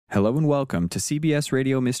Hello and welcome to CBS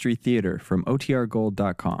Radio Mystery Theater from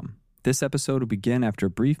OTRGold.com. This episode will begin after a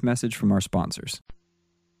brief message from our sponsors.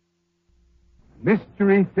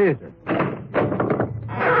 Mystery Theater.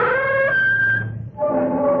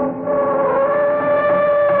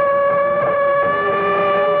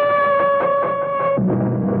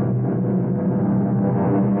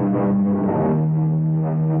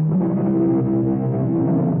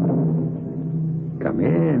 Come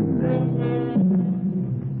in.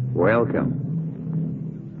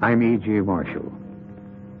 Welcome. I'm E.G. Marshall.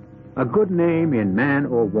 A good name in man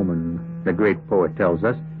or woman, the great poet tells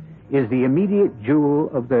us, is the immediate jewel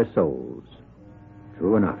of their souls.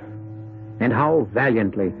 True enough. And how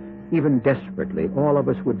valiantly, even desperately, all of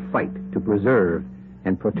us would fight to preserve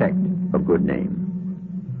and protect a good name.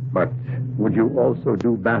 But would you also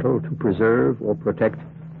do battle to preserve or protect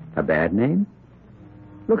a bad name?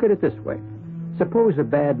 Look at it this way. Suppose a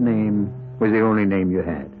bad name was the only name you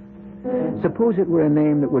had. Suppose it were a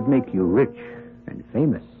name that would make you rich and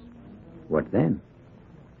famous. What then?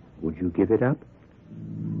 Would you give it up?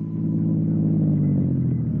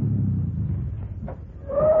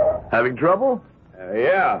 Having trouble?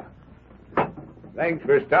 Yeah. Thanks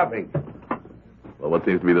for stopping. Well, what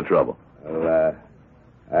seems to be the trouble? Well,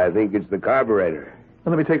 I think it's the carburetor.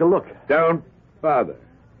 Well, let me take a look. Don't bother.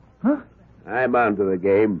 Huh? I'm onto the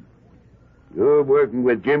game. You're working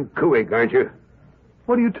with Jim Kuick, aren't you?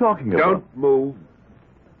 What are you talking about? Don't move.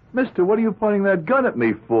 Mister, what are you pointing that gun at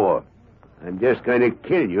me for? I'm just going to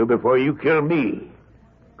kill you before you kill me.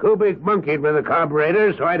 Kubick monkeyed with the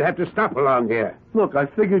carburetor, so I'd have to stop along here. Look, I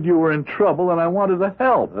figured you were in trouble and I wanted to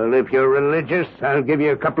help. Well, if you're religious, I'll give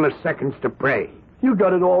you a couple of seconds to pray. You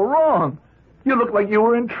got it all wrong. You look like you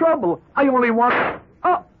were in trouble. I only want...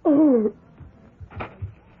 Oh.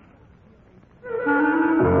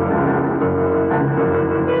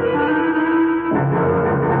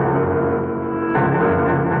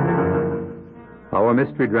 Our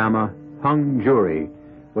mystery drama, Hung Jury,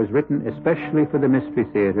 was written especially for the Mystery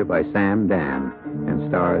Theater by Sam Dan and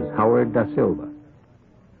stars Howard Da Silva.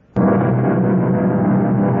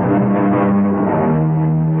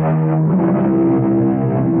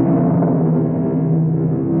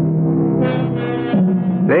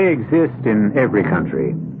 They exist in every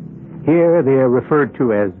country. Here they are referred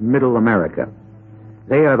to as Middle America.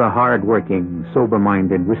 They are the hard-working,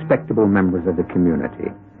 sober-minded, respectable members of the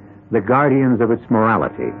community, the guardians of its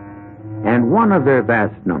morality. And one of their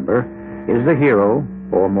vast number is the hero,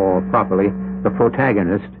 or more properly, the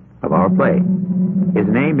protagonist of our play. His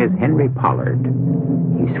name is Henry Pollard.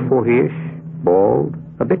 He's 40-ish, bald,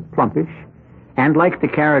 a bit plumpish, and like the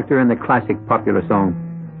character in the classic popular song,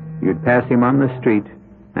 you'd pass him on the street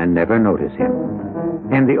and never notice him.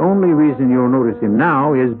 And the only reason you'll notice him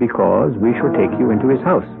now is because we shall take you into his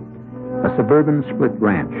house, a suburban split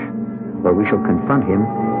ranch, where we shall confront him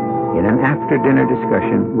in an after-dinner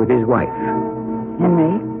discussion with his wife.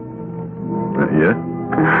 Henry? Yeah?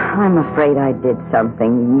 I'm afraid I did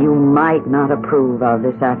something you might not approve of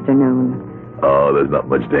this afternoon. Oh, there's not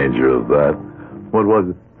much danger of that. What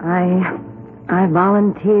was it? I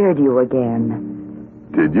volunteered you again.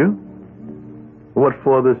 Did you? What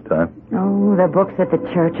for this time? Oh, the books at the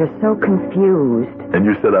church are so confused. And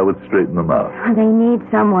you said I would straighten them out. They need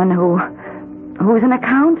someone who's an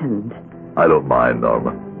accountant. I don't mind,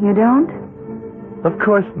 Norma. You don't? Of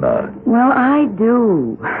course not. Well, I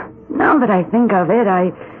do. Now that I think of it,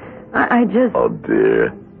 I just... Oh,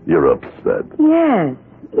 dear. You're upset.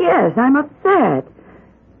 Yes, I'm upset.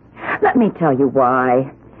 Let me tell you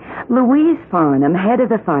why. Louise Farnham, head of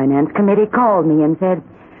the finance committee, called me and said,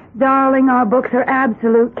 "Darling, our books are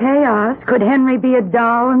absolute chaos. Could Henry be a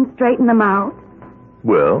doll and straighten them out?"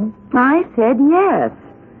 Well? I said yes,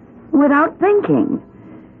 without thinking.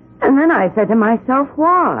 And then I said to myself,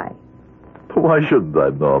 why? Why shouldn't I,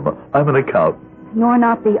 Norma? I'm an accountant. You're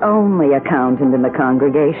not the only accountant in the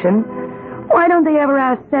congregation. Why don't they ever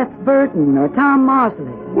ask Seth Burton or Tom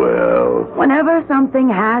Mosley? Well... Whenever something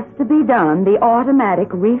has to be done, the automatic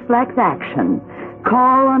reflex action.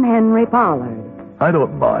 Call on Henry Pollard. I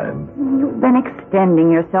don't mind. You've been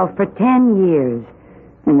extending yourself for 10 years.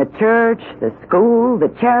 In the church, the school, the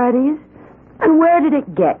charities. And where did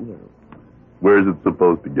it get you? Where's it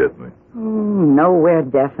supposed to get me? Nowhere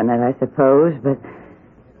definite, I suppose, but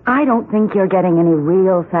I don't think you're getting any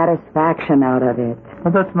real satisfaction out of it.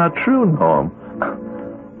 Well, that's not true, Norm.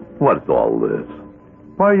 What's all this?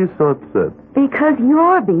 Why are you so upset? Because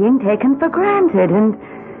you're being taken for granted,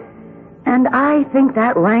 and I think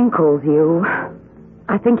that rankles you.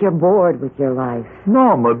 I think you're bored with your life.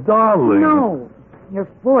 Norma, darling. No, you're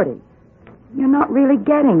 40. You're not really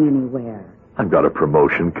getting anywhere. I've got a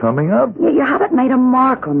promotion coming up. You haven't made a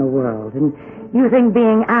mark on the world, and you think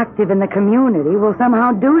being active in the community will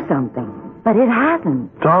somehow do something. But it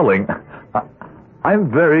hasn't. Darling,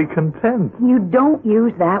 I'm very content. You don't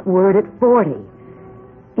use that word at 40.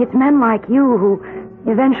 It's men like you who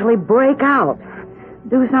eventually break out,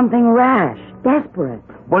 do something rash, desperate.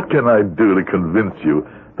 What can I do to convince you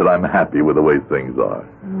that I'm happy with the way things are?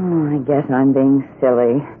 Oh, I guess I'm being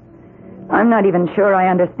silly. I'm not even sure I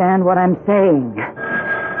understand what I'm saying.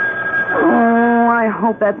 Oh, I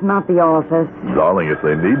hope that's not the office. Darling, if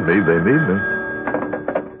they need me, they need me.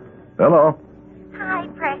 Hello. Hi,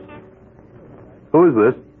 Precious. Who is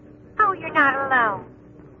this? Oh, you're not alone.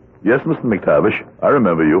 Yes, Mr. McTavish. I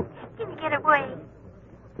remember you. Can you get away?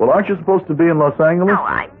 Well, aren't you supposed to be in Los Angeles? Oh,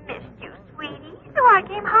 I missed you, sweetie, so I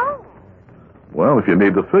came home. Well, if you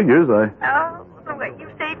need the figures, Oh, the way you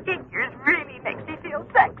say figures really makes me feel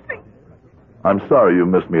sexy. I'm sorry you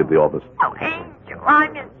missed me at the office. Oh, Angel, I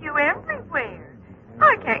miss you everywhere.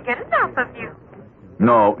 I can't get enough of you.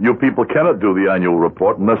 No, you people cannot do the annual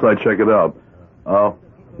report unless I check it out.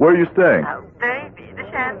 Where are you staying? Oh, baby, the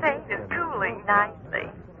champagne is cooling nicely.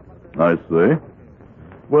 I see.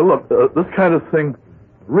 Well, look, this kind of thing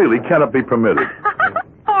really cannot be permitted.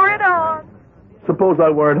 Pour it on. Suppose I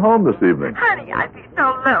weren't home this evening. Honey, I'd be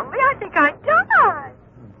so lonely, I think I'd die.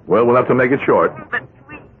 Well, we'll have to make it short. But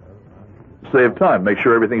sweet. Save time. Make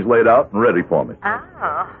sure everything's laid out and ready for me.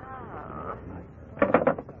 Oh.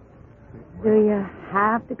 Do you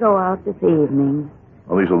have to go out this evening?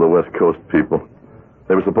 Well, these are the West Coast people.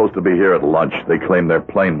 They were supposed to be here at lunch. They claimed their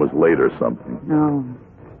plane was late or something. No.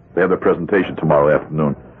 They have their presentation tomorrow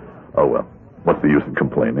afternoon. Oh, well. What's the use in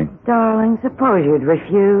complaining? Darling, suppose you'd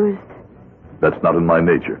refused. That's not in my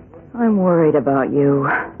nature. I'm worried about you.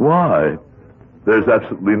 Why? There's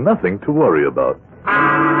absolutely nothing to worry about.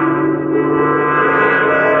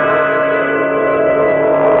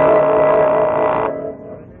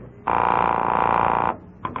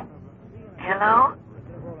 Hello?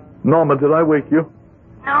 Norma, did I wake you?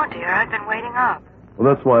 No, dear, I've been waiting up.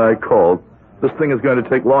 Well, that's why I called. This thing is going to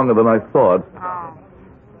take longer than I thought. Oh.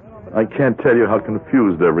 I can't tell you how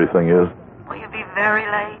confused everything is. Will you be very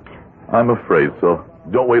late? I'm afraid so.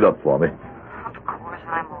 Don't wait up for me. Of course,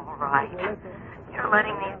 I'm all right. You're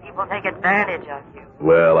letting these people take advantage of you.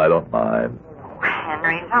 Well, I don't mind. Oh,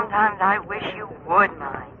 Henry, sometimes I wish you would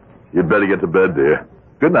mind. You'd better get to bed, dear.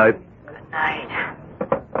 Good night. Good night.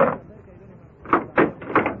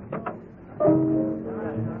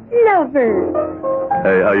 Lover,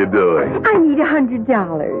 Hey, how you doing? I need $100.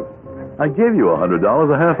 I gave you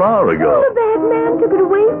 $100 a half hour The ago. bad man took it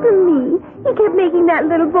away from me. He kept making that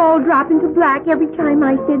little ball drop into black every time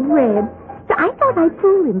I said red. So I thought I'd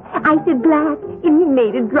fool him. I said black, and he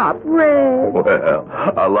made it drop red. Well,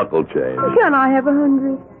 our luck will change. Can I have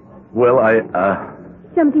 100? Well,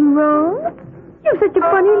 Something wrong? You have such a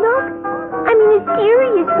funny look. I mean, a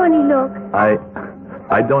serious funny look.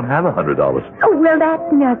 I don't have $100. Oh, well,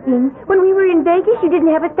 that's nothing. When we were in Vegas, you didn't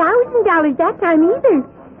have $1,000 that time either.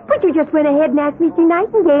 But you just went ahead and asked Mr.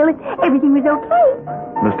 Nightingale if everything was okay.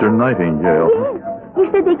 Mr. Nightingale? Yes.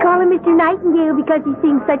 You said they call him Mr. Nightingale because he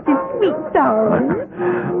sings such a sweet song.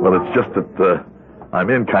 Well, it's just that I'm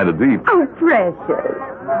in kind of deep. Oh, precious.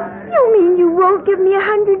 You mean you won't give me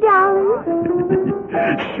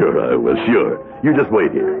 $100? Sure I will, sure. You just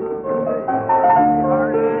wait here.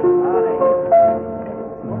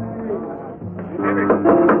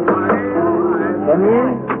 Come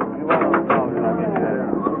in.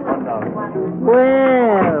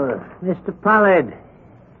 Well, Mr. Pollard,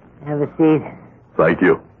 have a seat. Thank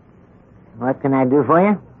you. What can I do for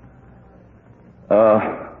you?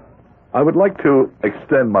 I would like to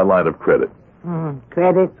extend my line of credit.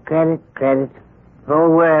 Credit. Whole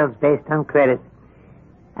world's based on credit.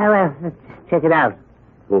 Well, let's check it out.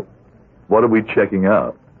 Well, what are we checking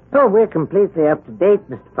out? Oh, we're completely up to date,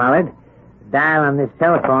 Mr. Pollard. The dial on this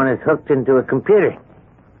telephone is hooked into a computer.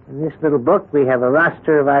 In this little book, we have a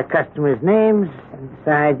roster of our customers' names, and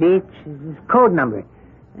beside each is his code number.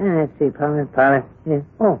 Let's see, Pollard. Yeah.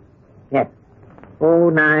 Oh, yes.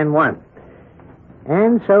 091.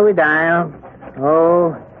 And so we dial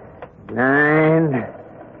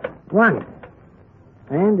 091.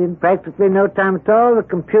 And in practically no time at all, the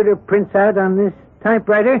computer prints out on this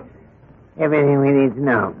typewriter everything we need to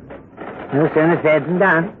know. No sooner said than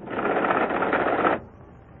done.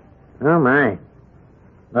 Oh, my.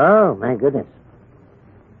 Oh, my goodness.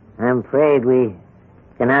 I'm afraid we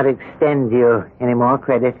cannot extend you any more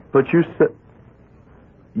credit. But you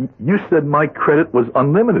said my credit was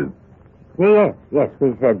unlimited. Yes,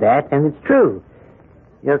 we said that, and it's true.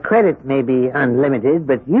 Your credit may be unlimited,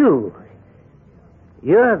 but you're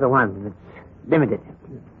the one that's Limited.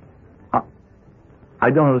 I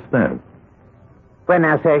don't understand. Well,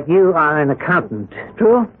 now, sir, you are an accountant,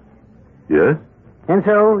 true? Yes? And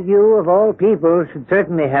so you, of all people, should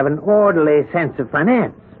certainly have an orderly sense of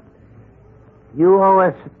finance. You owe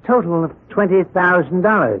us a total of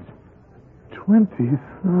 $20,000. 20?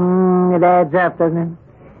 It adds up, doesn't it?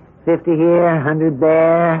 50 here, 100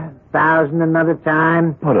 there, 1,000 another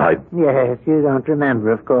time. But Yes, you don't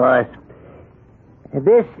remember, of course.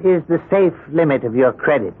 This is the safe limit of your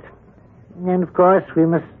credit. And, of course, we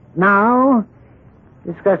must now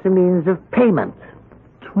discuss a means of payment.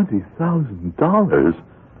 $20,000?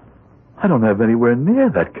 I don't have anywhere near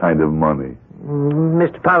that kind of money.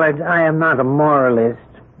 Mr. Pollard, I am not a moralist.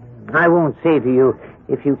 I won't say to you,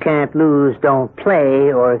 if you can't lose, don't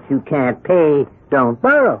play, or if you can't pay, don't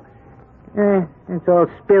borrow. It's all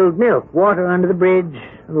spilled milk, water under the bridge,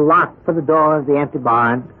 lock for the door of the empty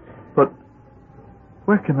barn. But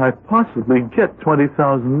where can I possibly get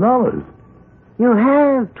 $20,000? You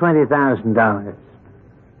have $20,000.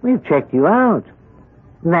 We've checked you out.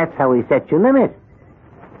 And that's how we set your limit.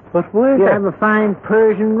 But where? You have a fine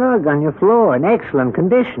Persian rug on your floor in excellent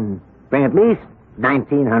condition. Bring at least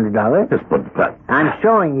 $1,900. Yes, but that... I'm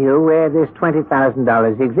showing you where this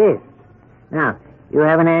 $20,000 exists. Now, you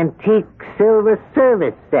have an antique silver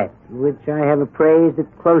service set, which I have appraised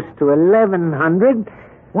at close to $1,100.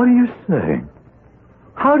 What are you saying?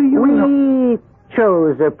 How do you know? We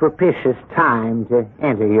chose a propitious time to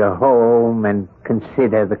enter your home and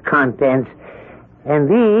consider the contents. And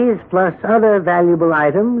these, plus other valuable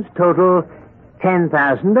items, total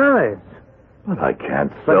 $10,000. But I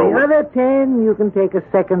can't For sell... the other 10, you can take a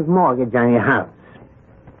second mortgage on your house.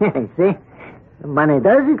 See? The money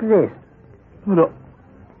does exist. But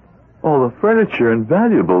all the furniture and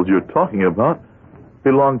valuables you're talking about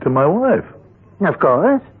belong to my wife. Of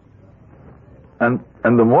course. And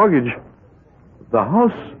the mortgage, the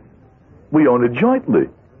house, we own it jointly.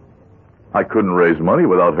 I couldn't raise money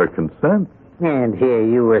without her consent. And here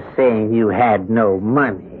you were saying you had no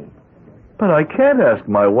money. But I can't ask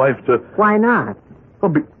my wife to... Why not?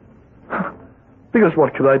 Well, because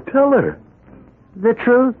what could I tell her? The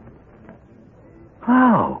truth?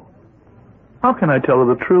 How? How can I tell her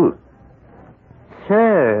the truth?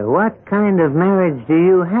 Sir, what kind of marriage do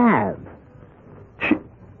you have?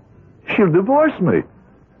 She'll divorce me.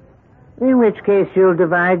 In which case you'll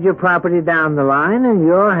divide your property down the line and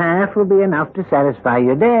your half will be enough to satisfy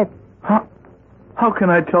your debt. How can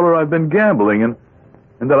I tell her I've been gambling and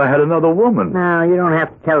that I had another woman? No, you don't have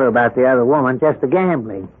to tell her about the other woman, just the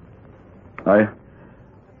gambling. I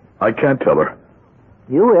can't tell her.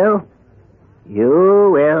 You will.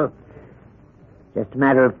 You will. Just a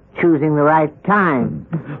matter of choosing the right time.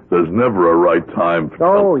 There's never a right time.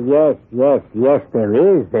 Oh, yes, there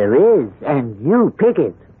is. And you pick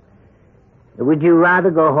it. Would you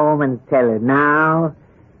rather go home and tell her now?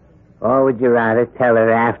 Or would you rather tell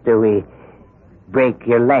her after we break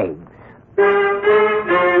your legs?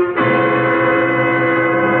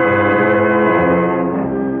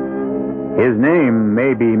 His name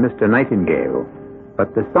may be Mr. Nightingale,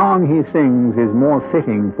 but the song he sings is more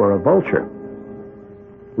fitting for a vulture.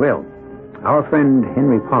 Well, our friend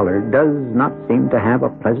Henry Pollard does not seem to have a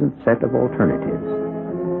pleasant set of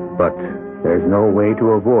alternatives. But there's no way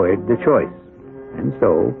to avoid the choice. And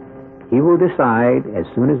so, he will decide as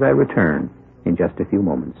soon as I return in just a few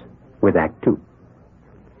moments with Act Two.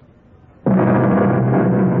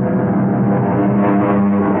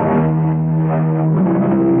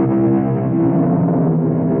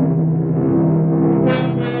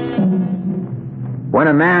 When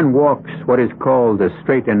a man walks what is called a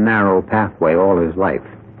straight and narrow pathway all his life,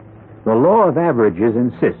 the law of averages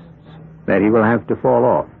insists that he will have to fall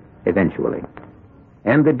off eventually.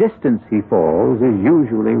 And the distance he falls is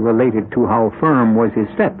usually related to how firm was his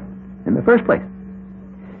step in the first place.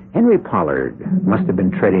 Henry Pollard must have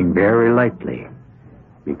been treading very lightly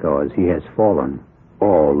because he has fallen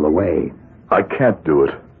all the way. I can't do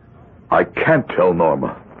it. I can't tell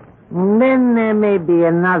Norma. Then there may be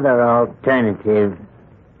another alternative.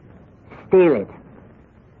 Steal it.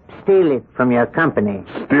 Steal it from your company.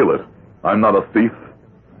 Steal it? I'm not a thief.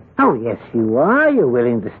 Oh, yes, you are. You're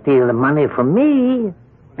willing to steal the money from me.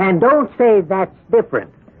 And don't say that's different.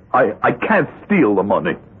 I can't steal the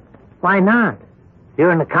money. Why not?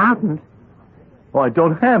 You're an accountant. Well, I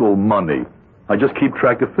don't handle money. I just keep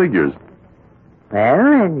track of figures. Well,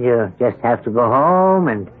 then you just have to go home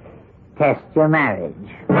and test your marriage.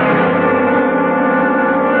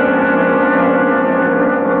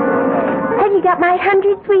 Have you got my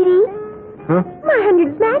 100, sweetie? Huh? My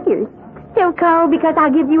 100 smackers. So called because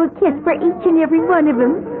I'll give you a kiss for each and every one of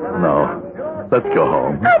them. No. Let's go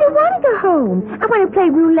home. I don't want to go home. I want to play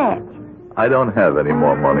roulette. I don't have any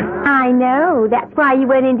more money. I know. That's why you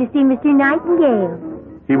went in to see Mr. Nightingale.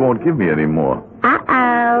 He won't give me any more.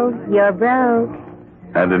 Uh-oh. You're broke.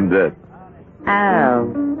 And in debt. Oh.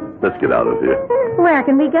 Let's get out of here. Where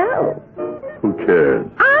can we go? Who cares?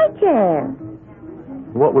 I care.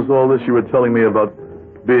 What was all this you were telling me about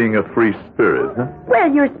being a free spirit, huh?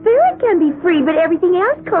 Well, your spirit can be free, but everything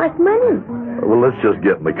else costs money. Well, let's just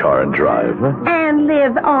get in the car and drive, huh? And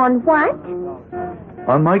live on what?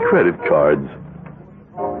 On my credit cards.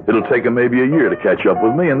 It'll take him maybe a year to catch up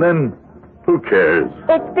with me, and then who cares?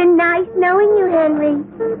 It's been nice knowing you, Henry.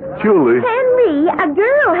 Julie. Henry, a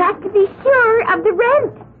girl has to be sure of the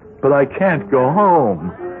rent. But I can't go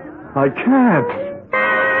home. I can't.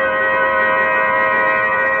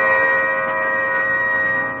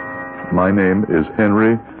 My name is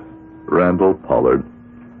Henry Randall Pollard,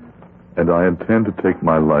 and I intend to take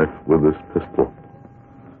my life with this pistol.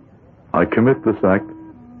 I commit this act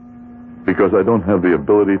because I don't have the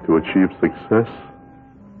ability to achieve success,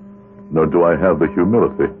 nor do I have the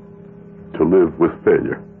humility to live with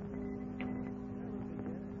failure.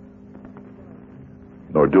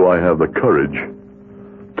 Nor do I have the courage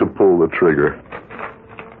to pull the trigger.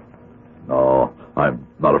 No, I'm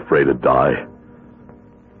not afraid to die.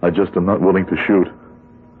 I just am not willing to shoot.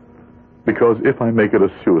 Because if I make it a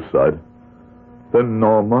suicide, then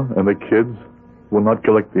Norma and the kids will not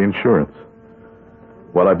collect the insurance.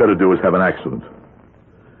 What I better do is have an accident.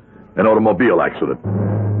 An automobile accident.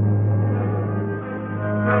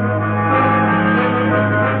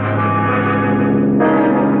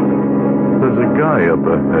 There's a guy up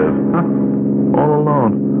ahead. Huh? All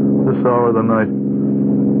alone. This hour of the night.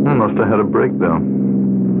 He must have had a breakdown.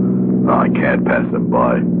 No, I can't pass him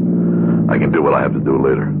by. I can do what I have to do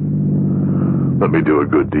later. Let me do a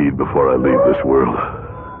good deed before I leave this world.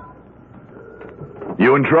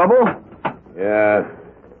 You in trouble? Yeah.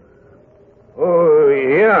 Oh,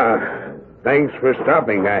 yeah. Thanks for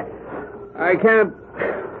stopping. I can't...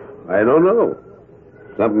 I don't know.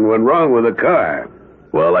 Something went wrong with the car.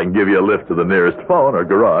 Well, I can give you a lift to the nearest phone or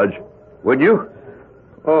garage. Would you?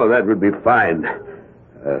 Oh, that would be fine.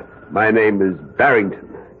 My name is Barrington.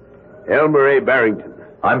 Elmer A. Barrington.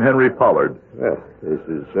 I'm Henry Pollard. Well, this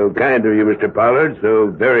is so kind of you, Mr. Pollard. So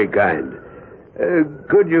very kind.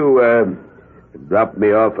 Could you drop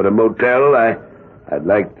me off at a motel? I'd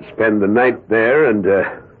like to spend the night there and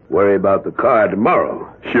worry about the car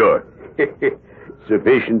tomorrow. Sure.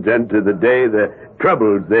 Sufficient unto the day, the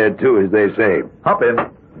trouble's there, too, as they say. Hop in.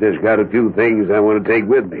 Just got a few things I want to take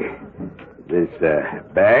with me. This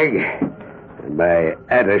bag and my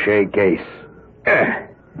attaché case.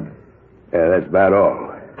 That's about all.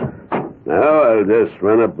 Now I'll just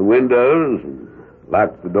run up the windows and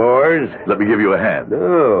lock the doors. Let me give you a hand.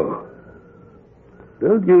 No.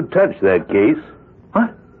 Don't you touch that case.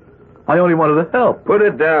 What? I only wanted to help. Put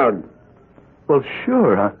it down. Well,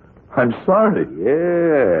 sure. I'm sorry.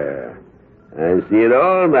 Yeah. I see it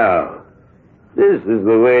all now. This is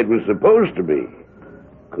the way it was supposed to be.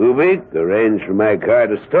 Kubik arranged for my car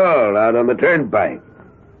to stall out on the turnpike.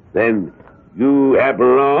 Then you happen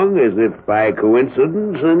along as if by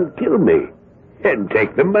coincidence and kill me and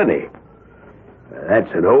take the money.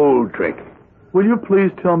 That's an old trick. Will you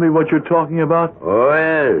please tell me what you're talking about? Oh,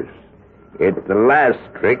 yes. It's the last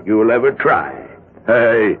trick you'll ever try.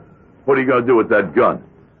 Hey, what are you going to do with that gun?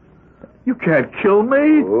 You can't kill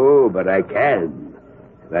me. Oh, but I can.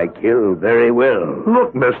 I kill very well.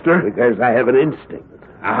 Look, mister. Because I have an instinct.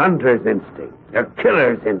 A hunter's instinct. A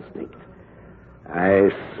killer's instinct.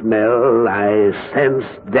 I smell, I sense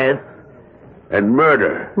death and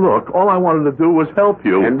murder. Look, all I wanted to do was help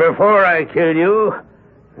you. And before I kill you,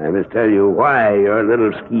 I must tell you why your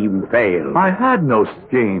little scheme failed. I had no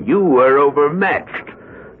scheme. You were overmatched.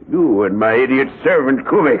 You and my idiot servant,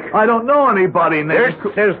 Kubik. I don't know anybody named...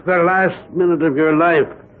 This is the last minute of your life.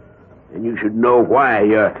 And you should know why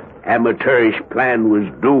your amateurish plan was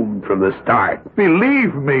doomed from the start.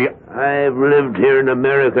 Believe me. I've lived here in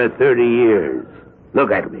America 30 years.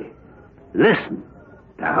 Look at me. Listen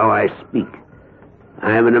to how I speak.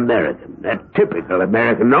 I'm an American, a typical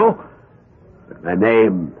American, no? But my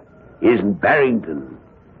name isn't Barrington.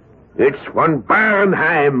 It's von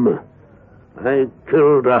Barenheim. I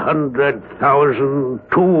killed 100,000,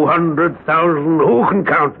 200,000, who can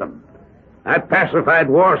count them? I pacified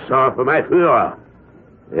Warsaw for my Führer.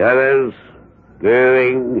 The others,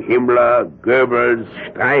 Goering, Himmler, Goebbels,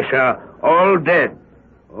 Streicher, all dead,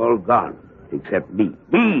 all gone. Except me.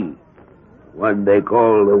 Me! One they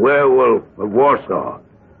call the werewolf of Warsaw.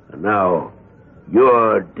 And now,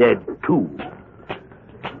 you're dead, too.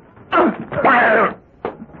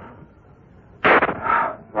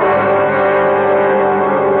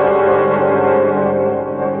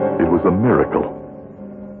 was a miracle.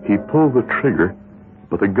 He pulled the trigger,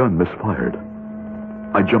 but the gun misfired.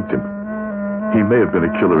 I jumped him. He may have been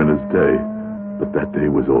a killer in his day, but that day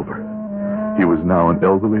was over. He was now an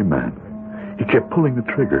elderly man. He kept pulling the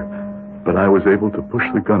trigger, but I was able to push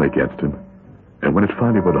the gun against him. And when it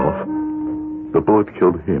finally went off, the bullet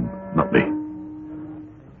killed him, not me.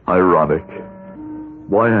 Ironic.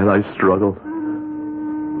 Why had I struggled?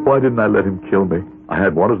 Why didn't I let him kill me? I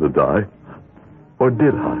had wanted to die. Or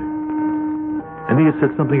did I? And he had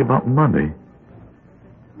said something about money.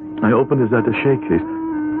 I opened his attaché case.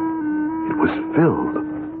 It was filled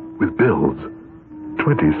with bills.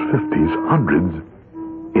 20s, 50s, hundreds,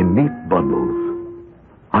 in neat bundles.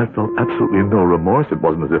 I felt absolutely no remorse. It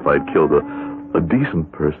wasn't as if I'd killed a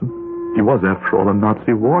decent person. He was, after all, a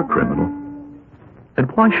Nazi war criminal.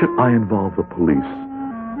 And why should I involve the police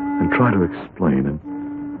and try to explain?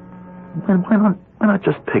 And why not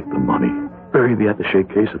just take the money, bury the attaché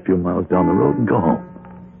case a few miles down the road, and go home?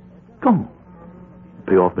 Go home.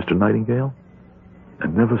 Pay off Mr. Nightingale,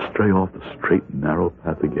 and never stray off the straight and narrow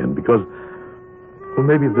path again, because, well,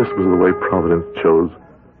 maybe this was the way Providence chose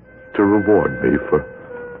to reward me for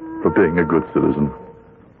being a good citizen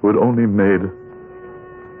who had only made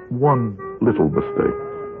one little mistake.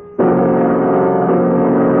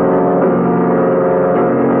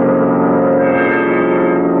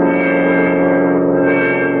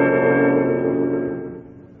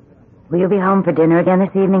 Will you be home for dinner again this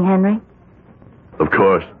evening, Henry? Of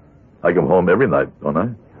course. I come home every night, don't I?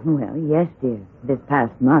 Well, yes, dear. This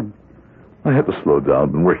past month. I had to slow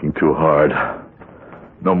down. Been working too hard.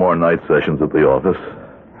 No more night sessions at the office.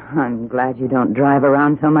 I'm glad you don't drive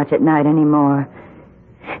around so much at night anymore.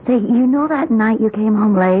 Say, you know that night you came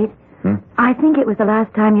home late? I think it was the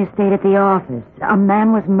last time you stayed at the office. A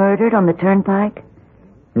man was murdered on the turnpike?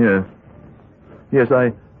 Yes. Yes,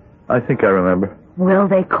 I think I remember. Well,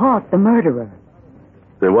 they caught the murderer.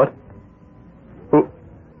 They what?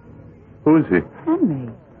 Who is he? Henry,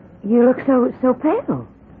 you look so pale.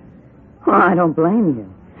 Well, I don't blame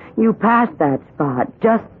you. You passed that spot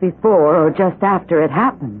just before or just after it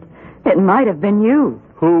happened. It might have been you.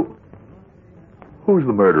 Who's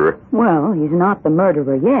the murderer? Well, he's not the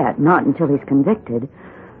murderer yet, not until he's convicted.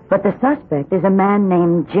 But the suspect is a man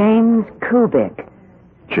named James Kubik.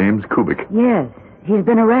 James Kubik? Yes, he's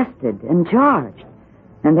been arrested and charged.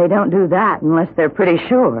 And they don't do that unless they're pretty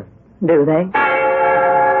sure, do they?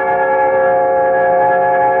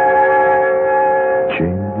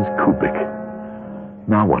 James Kubik.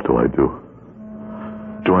 Now what do I do?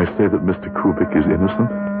 Do I say that Mr. Kubik is innocent?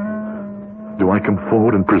 Do I come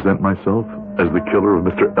forward and present myself as the killer of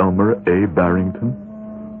Mr. Elmer A. Barrington?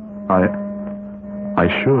 I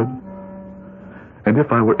should. And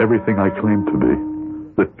if I were everything I claim to be,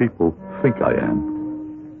 that people think I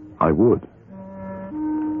am, I would.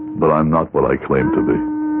 But I'm not what I claim to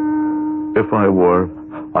be. If I were,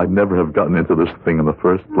 I'd never have gotten into this thing in the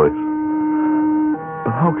first place.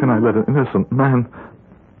 But how can I let an innocent man...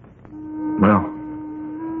 Well,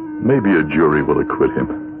 maybe a jury will acquit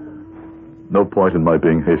him. No point in my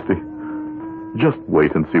being hasty. Just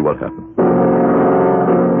wait and see what happens.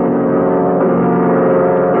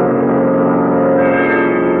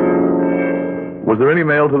 Was there any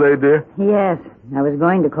mail today, dear? Yes. I was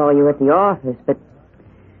going to call you at the office, but...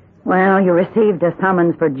 Well, you received a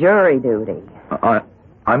summons for jury duty.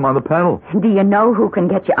 I'm on the panel. Do you know who can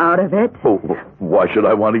get you out of it? Oh, why should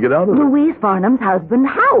I want to get out of it? Louise Farnham's husband,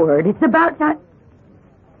 Howard. It's about time...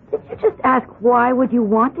 Did you just ask why would you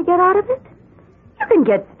want to get out of it? You can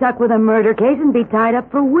get stuck with a murder case and be tied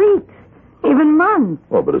up for weeks, even months.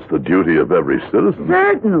 Well, but it's the duty of every citizen.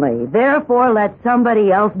 Certainly. Therefore, let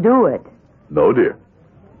somebody else do it. No, dear.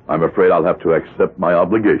 I'm afraid I'll have to accept my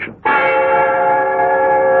obligation.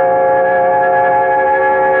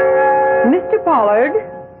 Mr. Pollard,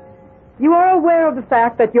 you are aware of the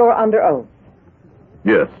fact that you're under oath.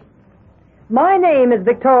 Yes. My name is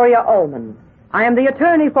Victoria Ullman. I am the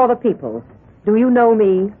attorney for the people. Do you know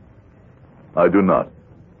me? I do not.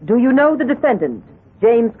 Do you know the defendant,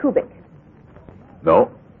 James Kubik?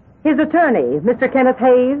 No. His attorney, Mr. Kenneth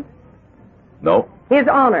Hayes? No. His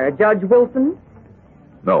Honor, Judge Wilson?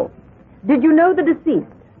 No. Did you know the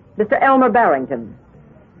deceased, Mr. Elmer Barrington?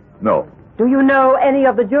 No. Do you know any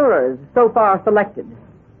of the jurors so far selected?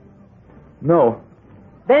 No.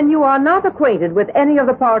 Then you are not acquainted with any of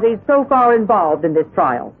the parties so far involved in this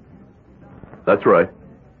trial. That's right.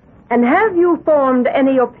 And have you formed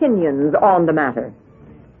any opinions on the matter?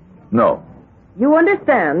 No. You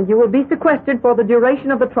understand you will be sequestered for the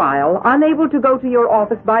duration of the trial, unable to go to your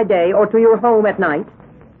office by day or to your home at night?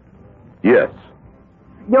 Yes.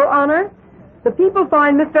 Your Honor, the people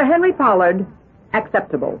find Mr. Henry Pollard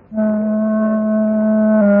acceptable.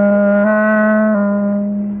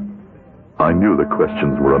 I knew the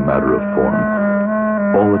questions were a matter of form.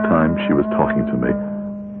 All the time she was talking to me,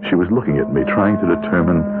 she was looking at me, trying to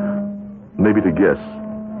determine, maybe to guess,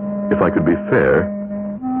 if I could be fair,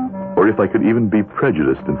 or if I could even be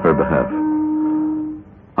prejudiced in her behalf.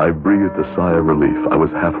 I breathed a sigh of relief. I was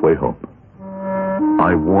halfway home.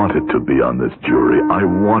 I wanted to be on this jury. I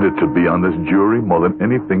wanted to be on this jury more than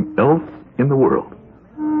anything else in the world.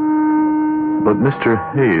 But Mr.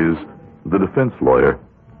 Hayes, the defense lawyer,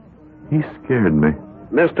 he scared me.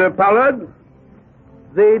 Mr. Pollard,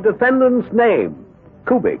 the defendant's name,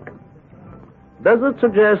 Kubik, does it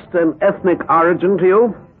suggest an ethnic origin to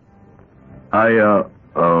you?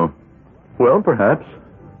 Well, perhaps.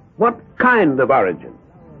 What kind of origin?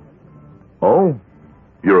 Oh,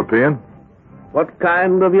 European. What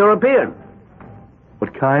kind of European?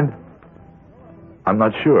 What kind? I'm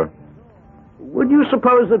not sure. Would you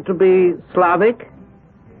suppose it to be Slavic?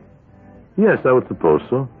 Yes, I would suppose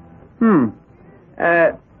so. Do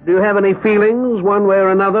you have any feelings, one way or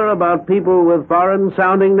another, about people with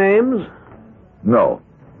foreign-sounding names? No.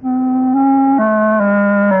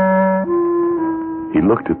 He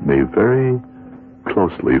looked at me very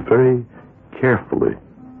closely, very carefully.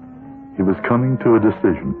 He was coming to a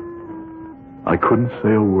decision. I couldn't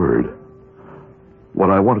say a word. What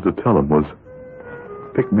I wanted to tell him was,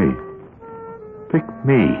 pick me. Pick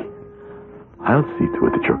me. I'll see to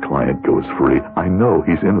it that your client goes free. I know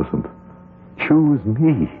he's innocent. Choose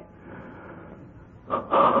me.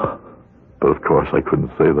 But of course I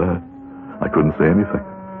couldn't say that. I couldn't say anything.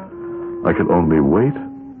 I could only wait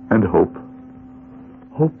and hope.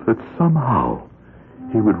 Hope that somehow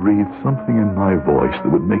he would read something in my voice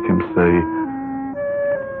that would make him say,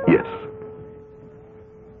 yes.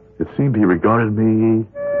 It seemed he regarded me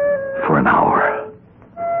for an hour.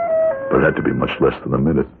 But it had to be much less than a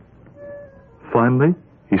minute. Finally,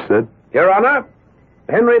 he said, Your Honor,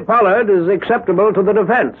 Henry Pollard is acceptable to the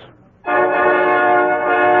defense.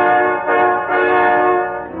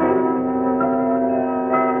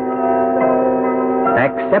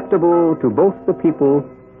 Acceptable to both the people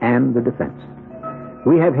and the defense.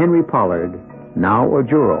 We have Henry Pollard, now a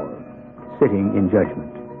juror, sitting in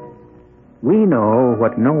judgment. We know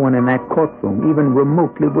what no one in that courtroom even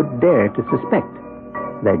remotely would dare to suspect,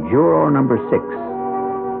 that juror number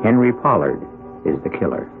 6, Henry Pollard, is the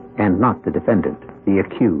killer, and not the defendant, the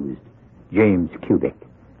accused, James Kubik.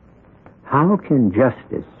 How can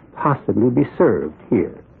justice possibly be served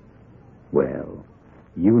here? Well,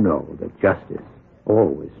 you know that justice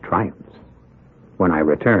always triumphs. When I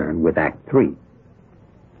return with Act 3.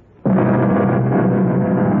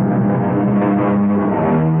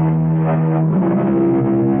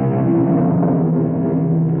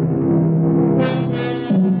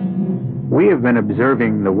 We have been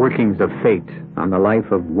observing the workings of fate on the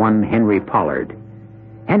life of one Henry Pollard.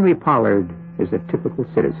 Henry Pollard is a typical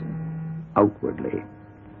citizen, outwardly.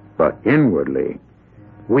 But inwardly,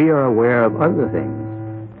 we are aware of other things.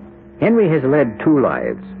 Henry has led 2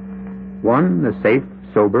 lives. One, the safe,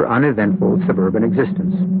 sober, uneventful suburban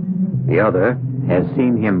existence. The other has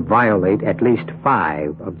seen him violate at least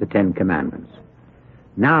 5 of the 10 commandments.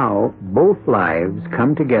 Now, both lives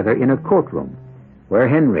come together in a courtroom where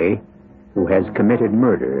Henry, who has committed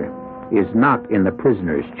murder, is not in the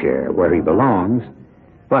prisoner's chair where he belongs,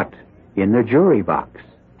 but in the jury box.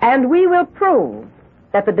 And we will prove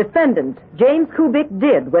that the defendant, James Kubik,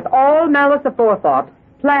 did, with all malice aforethought,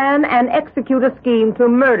 plan and execute a scheme to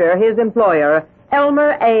murder his employer,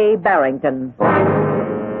 Elmer A. Barrington.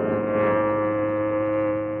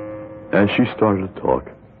 As she started to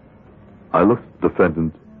talk, I looked at the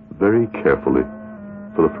defendant very carefully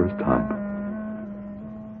for the first time.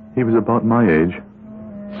 He was about my age,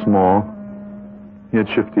 small. He had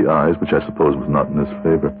shifty eyes, which I suppose was not in his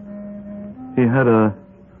favor. He had a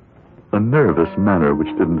nervous manner, which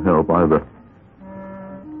didn't help either.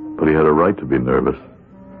 But he had a right to be nervous.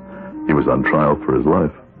 He was on trial for his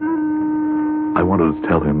life. I wanted to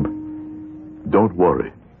tell him, don't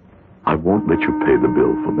worry. I won't let you pay the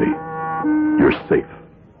bill for me. You're safe.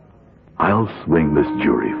 I'll swing this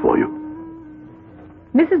jury for you.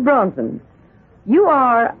 Mrs. Bronson, you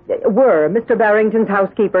were Mr. Barrington's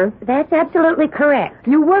housekeeper? That's absolutely correct.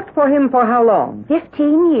 You worked for him for how long?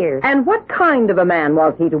 15 years. And what kind of a man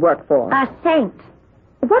was he to work for? A saint.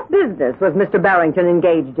 What business was Mr. Barrington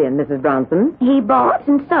engaged in, Mrs. Bronson? He bought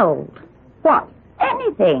and sold. What?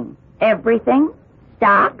 Anything. Everything.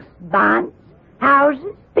 Stocks, bonds,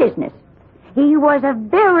 houses, business. He was a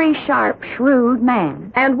very sharp, shrewd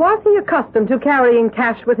man. And was he accustomed to carrying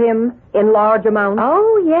cash with him in large amounts?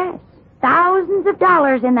 Oh, yes. thousands of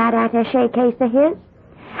dollars in that attaché case of his.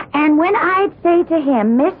 And when I'd say to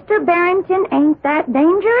him, Mr. Barrington ain't that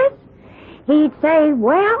dangerous, he'd say,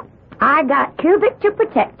 well, I got Kubik to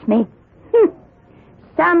protect me.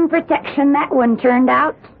 Some protection that one turned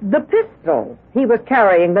out. The pistol he was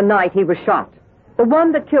carrying the night he was shot, the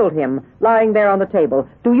one that killed him, lying there on the table,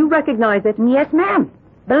 do you recognize it? Yes, ma'am.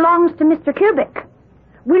 Belongs to Mr. Kubik.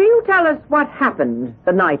 Will you tell us what happened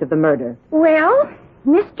the night of the murder? Well,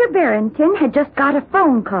 Mr. Barrington had just got a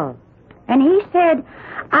phone call, and he said,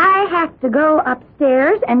 I have to go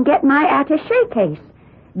upstairs and get my attaché case.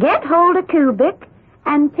 Get hold of Kubik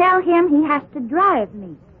and tell him he has to drive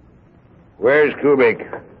me. Where's Kubik?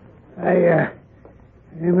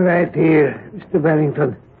 I'm right here, Mr.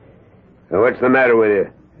 Barrington. What's the matter with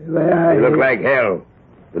you? Well, You look like hell.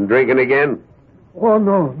 Been drinking again? Oh,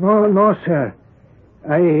 no, sir.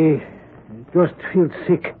 I just feel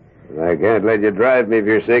sick. I can't let you drive me if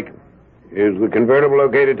you're sick. Is the convertible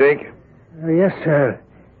okay to take? Yes, sir.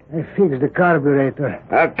 I fixed the carburetor.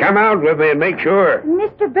 Come out with me and make sure.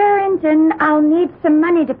 Mr. Barrington, I'll need some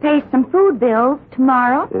money to pay some food bills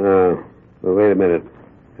tomorrow. Oh, well, wait a minute.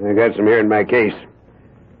 I got some here in my case.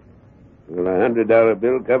 Will a $100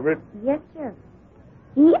 bill cover it? Yes, sir.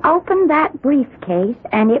 He opened that briefcase,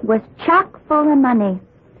 and it was chock full of money.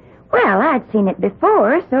 Well, I'd seen it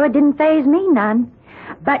before, so it didn't faze me none.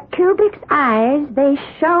 But Kubik's eyes, they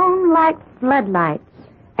shone like floodlights.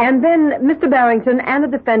 And then Mr. Barrington and the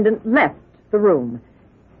defendant left the room.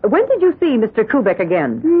 When did you see Mr. Kubik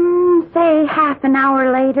again? Say half an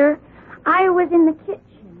hour later. I was in the kitchen.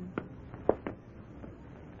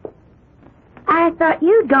 I thought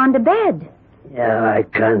you'd gone to bed. Yeah, I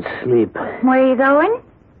can't sleep. Where you going?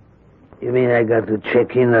 You mean I got to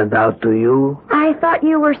check in and out to you? I thought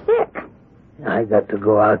you were sick. I got to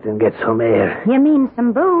go out and get some air. You mean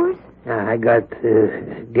some booze? I got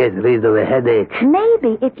to get rid of a headache.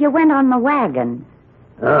 Maybe if you went on the wagon.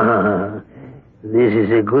 This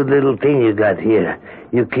is a good little thing you got here.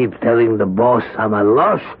 You keep telling the boss I'm a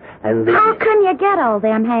loss, and How can you get all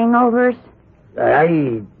them hangovers?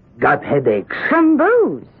 I got headaches. From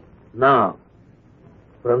booze? No.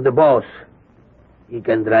 From the boss. He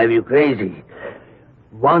can drive you crazy.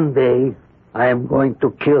 One day, I am going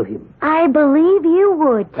to kill him. I believe you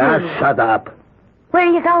would, too. Shut up. Where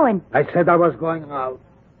are you going? I said I was going out.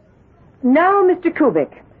 Now, Mr.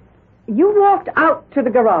 Kubik, you walked out to the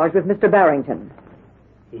garage with Mr. Barrington.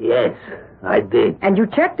 Yes, I did. And you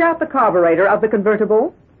checked out the carburetor of the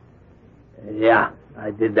convertible? Yeah,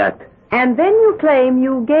 I did that. And then you claim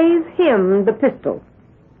you gave him the pistol.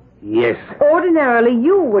 Yes. Ordinarily,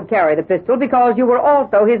 you would carry the pistol because you were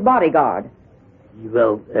also his bodyguard.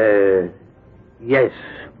 Well, yes,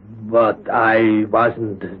 but I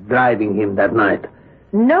wasn't driving him that night.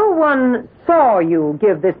 No one saw you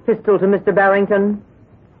give this pistol to Mr. Barrington?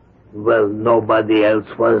 Well, nobody else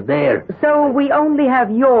was there. So we only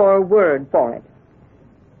have your word for it.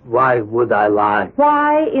 Why would I lie?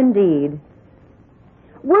 Why, indeed?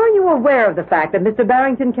 Were you aware of the fact that Mr.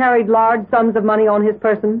 Barrington carried large sums of money on his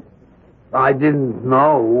person? I didn't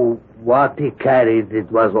know what he carried.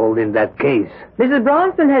 It was all in that case. Mrs.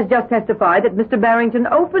 Bronson has just testified that Mr. Barrington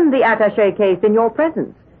opened the attaché case in your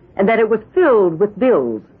presence, and that it was filled with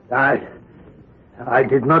bills. I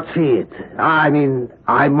did not see it. I mean,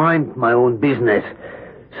 I mind my own business.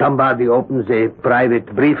 Somebody opens a private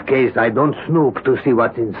briefcase, I don't snoop to see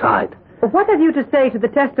what's inside. What have you to say to the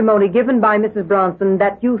testimony given by Mrs. Bronson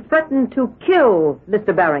that you threatened to kill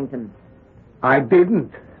Mr. Barrington? I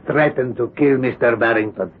didn't threaten to kill Mr.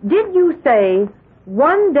 Barrington. Did you say,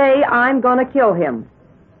 one day I'm going to kill him?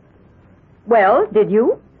 Well, did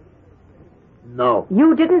you? No.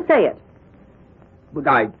 You didn't say it. But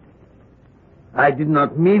I did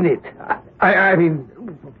not mean it. I mean,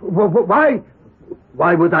 why?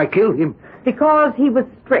 Why would I kill him? Because he was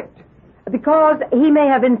strict. Because he may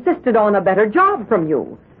have insisted on a better job from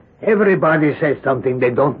you. Everybody says something they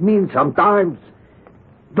don't mean sometimes.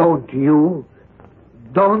 Don't you?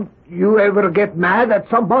 Don't you ever get mad at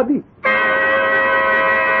somebody?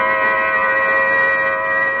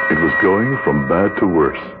 It was going from bad to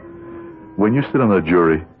worse. When you sit on a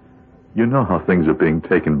jury, you know how things are being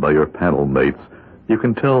taken by your panel mates. You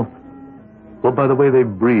can tell, well, by the way they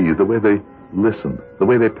breathe, the way they listen, the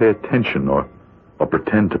way they pay attention or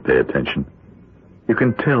pretend to pay attention. You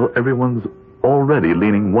can tell everyone's already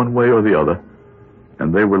leaning one way or the other,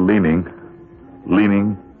 and they were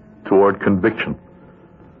leaning toward conviction.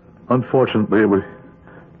 Unfortunately,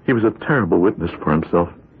 he was a terrible witness for himself.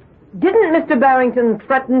 Didn't Mr. Barrington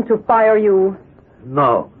threaten to fire you?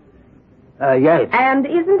 No. Yes. And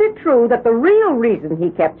isn't it true that the real reason he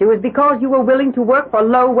kept you is because you were willing to work for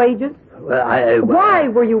low wages? Well, Why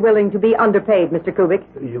were you willing to be underpaid, Mr. Kubik?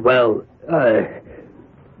 Well,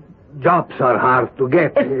 jobs are hard to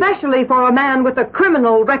get. Especially for a man with a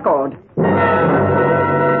criminal record.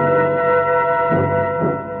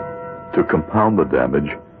 To compound the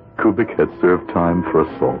damage, Kubik had served time for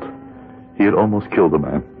assault. He had almost killed a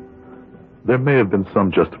man. There may have been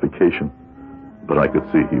some justification, but I could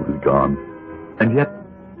see he was gone. And yet,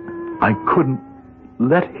 I couldn't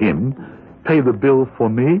let him pay the bill for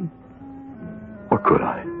me? Or could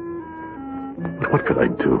I? But what could I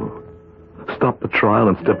do? Stop the trial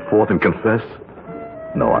and step forth and confess?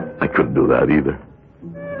 No, I couldn't do that either.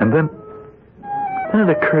 And then it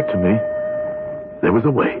occurred to me there was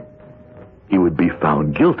a way. He would be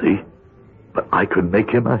found guilty, but I could make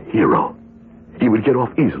him a hero. He would get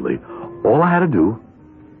off easily. All I had to do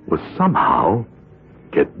was somehow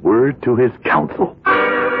get word to his counsel.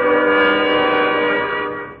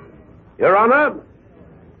 Your Honor,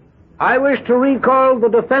 I wish to recall the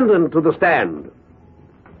defendant to the stand.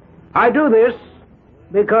 I do this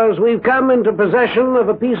because we've come into possession of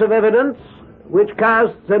a piece of evidence which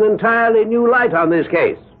casts an entirely new light on this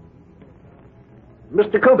case.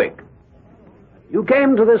 Mr. Kubik, you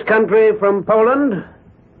came to this country from Poland?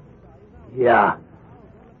 Yeah.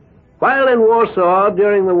 While in Warsaw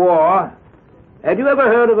during the war, had you ever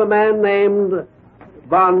heard of a man named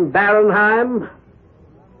von Barenheim?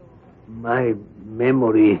 My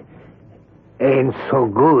memory ain't so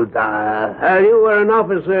good. You were an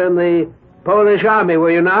officer in the Polish army,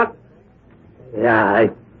 were you not? Yeah, I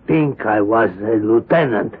think I was a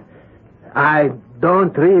lieutenant. I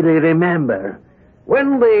don't really remember.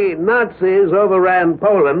 When the Nazis overran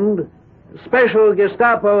Poland, special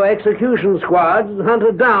Gestapo execution squads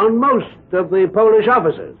hunted down most of the Polish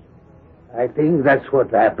officers. I think that's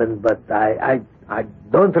what happened, but I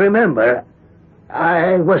don't remember.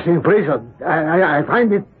 I was in prison. I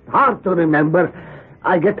find it hard to remember.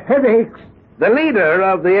 I get headaches. The leader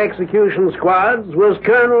of the execution squads was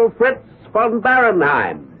Colonel Fritz von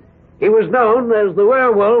Barenheim. He was known as the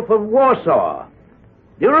Werewolf of Warsaw.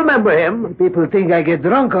 Do you remember him? People think I get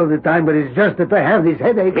drunk all the time, but it's just that I have this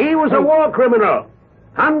headache. He was a war criminal.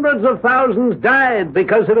 Hundreds of thousands died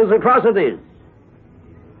because of his atrocities.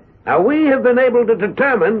 Now, we have been able to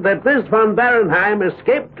determine that this von Barenheim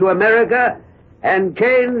escaped to America and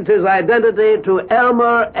changed his identity to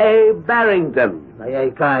Elmer A. Barrington. I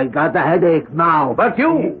got a headache now. But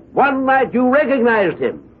one night you recognized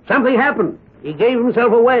him. Something happened. He gave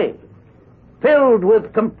himself away. Filled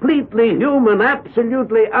with completely human,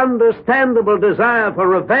 absolutely understandable desire for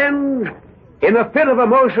revenge, in a fit of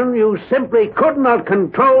emotion you simply could not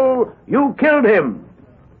control, you killed him.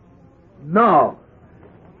 No.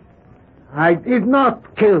 I did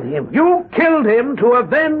not kill him. You killed him to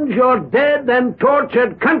avenge your dead and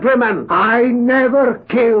tortured countrymen. I never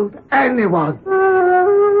killed anyone.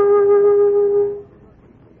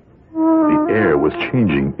 The air was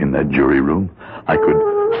changing in that jury room. I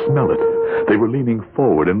could smell it. They were leaning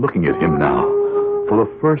forward and looking at him now. For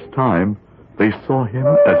the first time, they saw him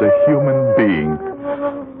as a human being.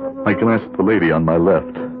 I glanced at the lady on my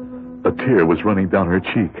left. A tear was running down her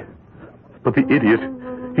cheek. But the idiot,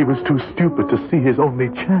 he was too stupid to see his only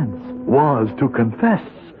chance was to confess.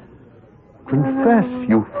 Confess,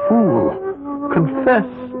 you fool. Confess,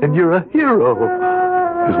 and you're a hero.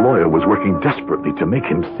 His lawyer was working desperately to make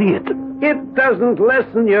him see it. It doesn't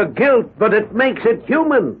lessen your guilt, but it makes it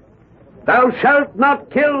human. Thou shalt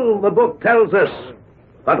not kill, the book tells us.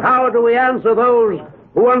 But how do we answer those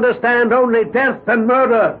who understand only death and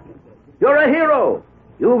murder? You're a hero.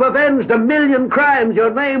 You've avenged 1 million crimes.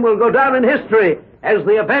 Your name will go down in history as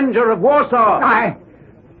the Avenger of Warsaw.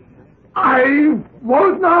 I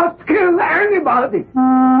would not kill anybody.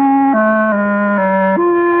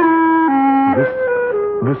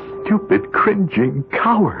 This stupid, cringing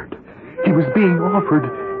coward. He was being offered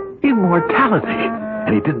immortality,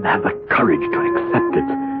 and he didn't have the courage to accept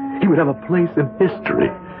it. He would have a place in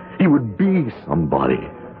history. He would be somebody.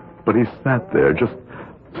 But he sat there just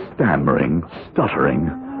stammering,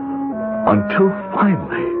 stuttering, until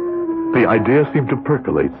finally the idea seemed to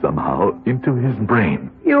percolate somehow into his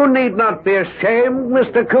brain. You need not be ashamed,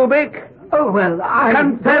 Mr. Kubik. Oh, well, I...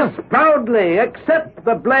 Confess proudly. Accept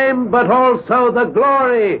the blame, but also the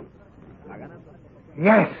glory.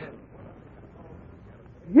 Yes.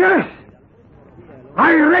 Yes.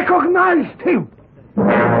 I recognized him.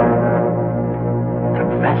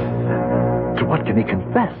 Confess? To what can he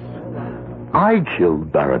confess? I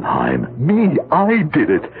killed Barenheim. Me, I did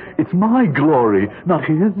it. It's my glory, not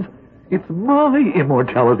his. It's my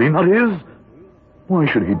immortality, not his. Why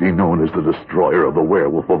should he be known as the destroyer of the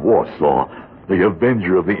Werewolf of Warsaw, the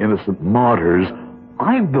avenger of the innocent martyrs?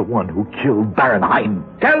 I'm the one who killed Baron Hein.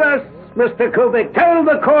 Tell us, Mr. Kubik, tell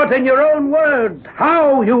the court in your own words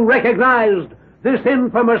how you recognized this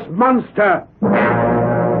infamous monster.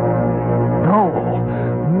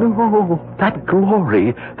 No, that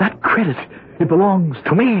glory, that credit, it belongs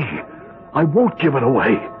to me. I won't give it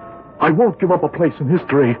away. I won't give up a place in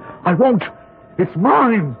history. I won't. It's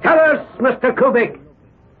mine. Tell us, Mr. Kubik.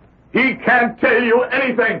 He can't tell you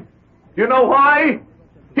anything. You know why?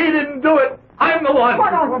 He didn't do it. I'm the one.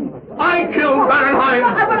 I killed Baron Hein.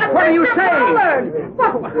 What are you saying?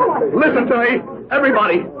 Listen to me,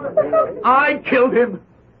 everybody. I killed him.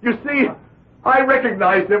 You see, I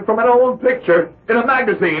recognized him from an old picture in a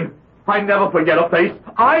magazine. I never forget a face.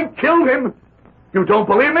 I killed him. You don't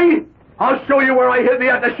believe me? I'll show you where I hid the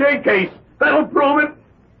attaché case. That'll prove it.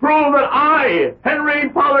 Prove that I, Henry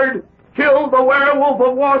Pollard, killed the werewolf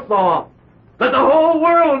of Warsaw. Let the whole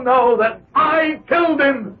world know that I killed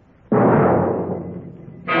him.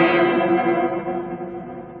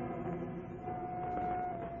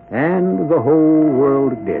 And the whole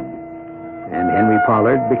world did. And Henry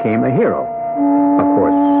Pollard became a hero. Of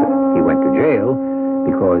course, he went to jail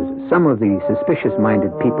because some of the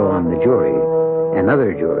suspicious-minded people on the jury,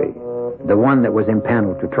 another jury, the one that was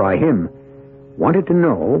impaneled to try him, wanted to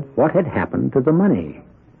know what had happened to the money.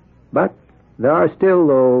 But there are still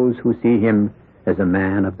those who see him as a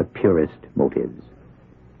man of the purest motives.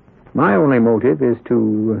 My only motive is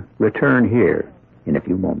to return here in a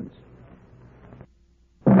few moments.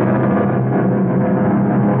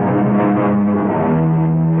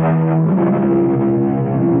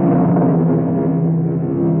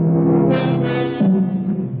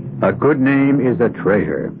 A good name is a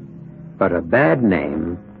treasure, but a bad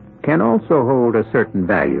name can also hold a certain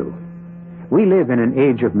value. We live in an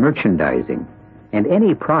age of merchandising, and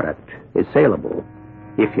any product is saleable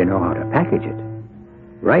if you know how to package it.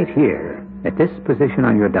 Right here, at this position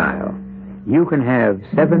on your dial, you can have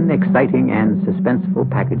 7 exciting and suspenseful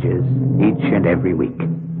packages each and every week.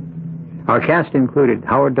 Our cast included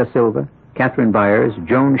Howard Da Silva, Catherine Byers,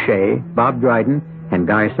 Joan Shea, Bob Dryden, and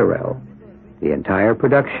Guy Sorrell. The entire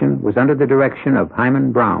production was under the direction of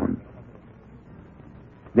Hyman Brown.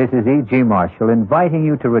 This is E.G. Marshall inviting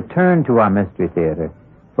you to return to our Mystery Theater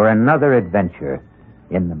for another adventure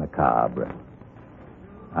in the macabre.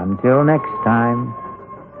 Until next time,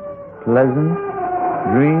 pleasant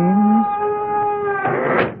dreams.